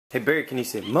Hey Barry, can you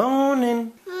say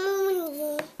morning?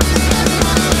 Morning.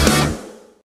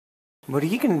 What are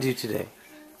you gonna do today?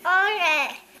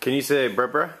 Orange. Can you say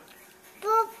bruh?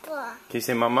 Papa. Can you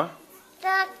say mama?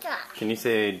 Tata. Can you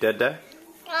say dada?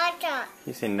 Tata. Can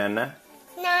you say nana?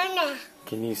 Nana.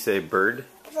 Can you say bird?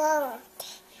 Bird.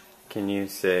 Can you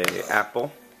say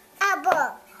apple?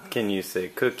 Apple. Can you say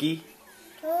cookie?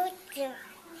 Cookie.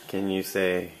 Can you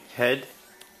say head?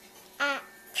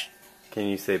 Can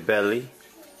you say belly?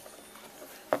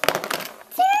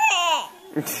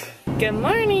 Good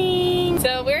morning!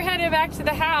 So we're headed back to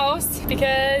the house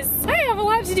because I have a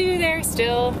lot to do there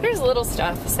still. There's little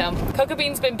stuff. So Cocoa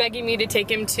Bean's been begging me to take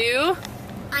him to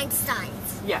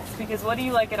Einstein's. Yes, because what do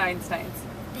you like at Einstein's?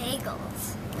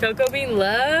 Bagels. Cocoa Bean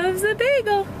loves a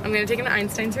bagel. I'm gonna take him to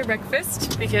Einstein's for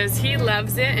breakfast because he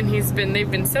loves it and they've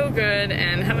been so good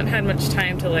and haven't had much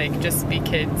time to like just be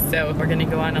kids. So we're gonna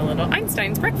go on a little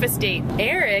Einstein's breakfast date.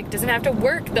 Eric doesn't have to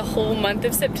work the whole month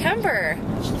of September.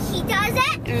 He doesn't?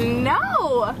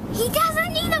 No! He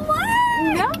doesn't need to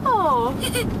work! No!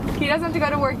 He doesn't have to go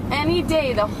to work any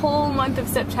day the whole month of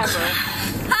September.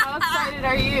 How excited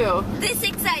are you? This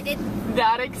excited.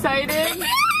 That excited?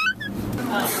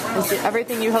 Is it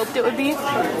everything you hoped it would be?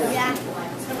 Yeah.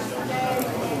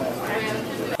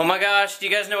 Oh my gosh, do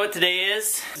you guys know what today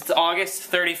is? It's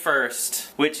August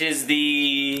 31st, which is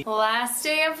the... Last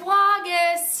day of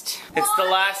Vlogust. It's the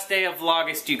last day of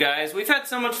Vlogust, you guys. We've had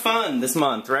so much fun this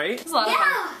month, right? It was a lot of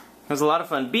fun. It was a lot of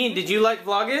fun. Bean, did you like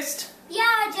Vlogust? Yeah,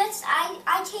 just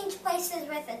I changed places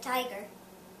with a tiger.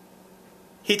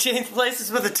 He changed places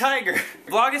with a tiger.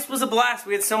 Vlogust was a blast.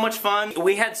 We had so much fun.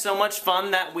 We had so much fun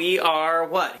that we are,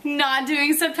 what? Not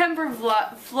doing September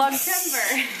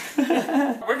Vlogtember.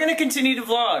 We're gonna continue to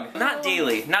vlog. Not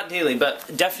daily,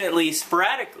 but definitely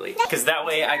sporadically. Because that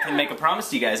way I can make a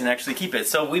promise to you guys and actually keep it.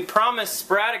 So we promise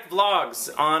sporadic vlogs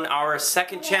on our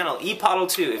second channel,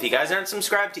 epoddle2. If you guys aren't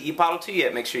subscribed to epoddle2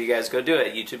 yet, make sure you guys go do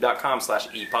it.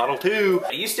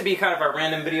 youtube.com/epoddle2. It used to be kind of our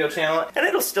random video channel, and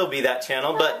it'll still be that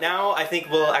channel, but now I think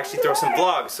we'll actually throw some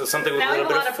vlogs, so something with a little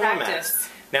bit of format. Practice.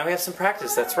 Now we have some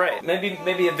practice, that's right. Maybe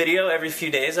a video every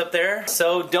few days up there.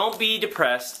 So don't be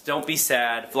depressed, don't be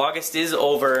sad. Vlogust is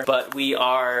over, but we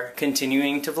are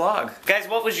continuing to vlog. Guys,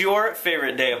 what was your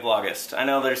favorite day of Vlogust? I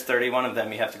know there's 31 of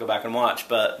them you have to go back and watch,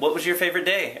 but what was your favorite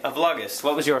day of Vlogust?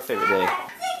 What was your favorite day?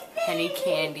 Penny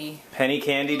candy. Penny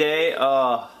candy day?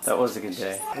 Oh, that was a good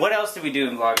day. What else did we do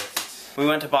in Vlogust? We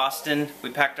went to Boston. We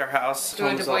packed our house. We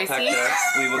went to Boise.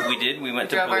 We did. We went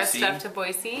to Boise. Drove our stuff to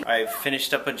Boise. I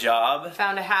finished up a job.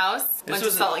 Found a house. Went to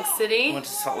Salt Lake City. Went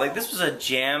to Salt Lake. This was a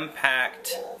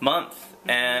jam-packed month,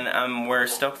 and we're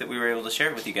stoked that we were able to share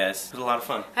it with you guys. It was a lot of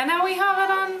fun. And now we have it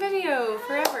on video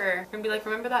forever. We're gonna be like,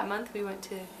 remember that month we went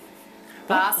to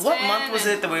Boston? What month was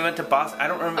it that we went to Boston? I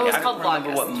don't remember. Oh, it was I don't called remember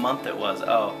Vlogust. what month it was.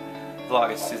 Oh.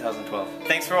 Vlogust 2012.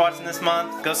 Thanks for watching this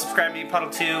month. Go subscribe to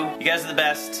epoddle2. You guys are the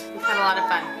best. We've had a lot of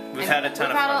fun. We've had a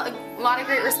ton of fun. We've had a lot of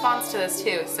great response to this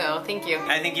too, so thank you.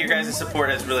 I think your guys' support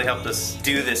has really helped us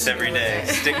do this every day,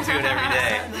 stick to it every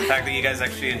day. The fact that you guys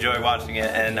actually enjoy watching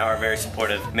it and are very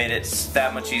supportive made it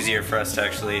that much easier for us to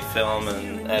actually film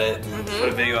and edit and put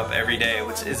a video up every day,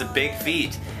 which is a big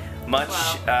feat. Much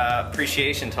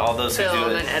appreciation to all those who do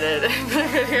Film it. and edit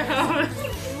video.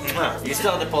 You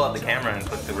still have to pull out the camera and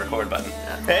click the record button.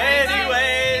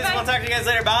 Anyways, we'll talk to you guys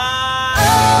later. Bye!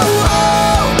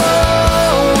 Oh,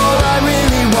 I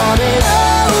really want it.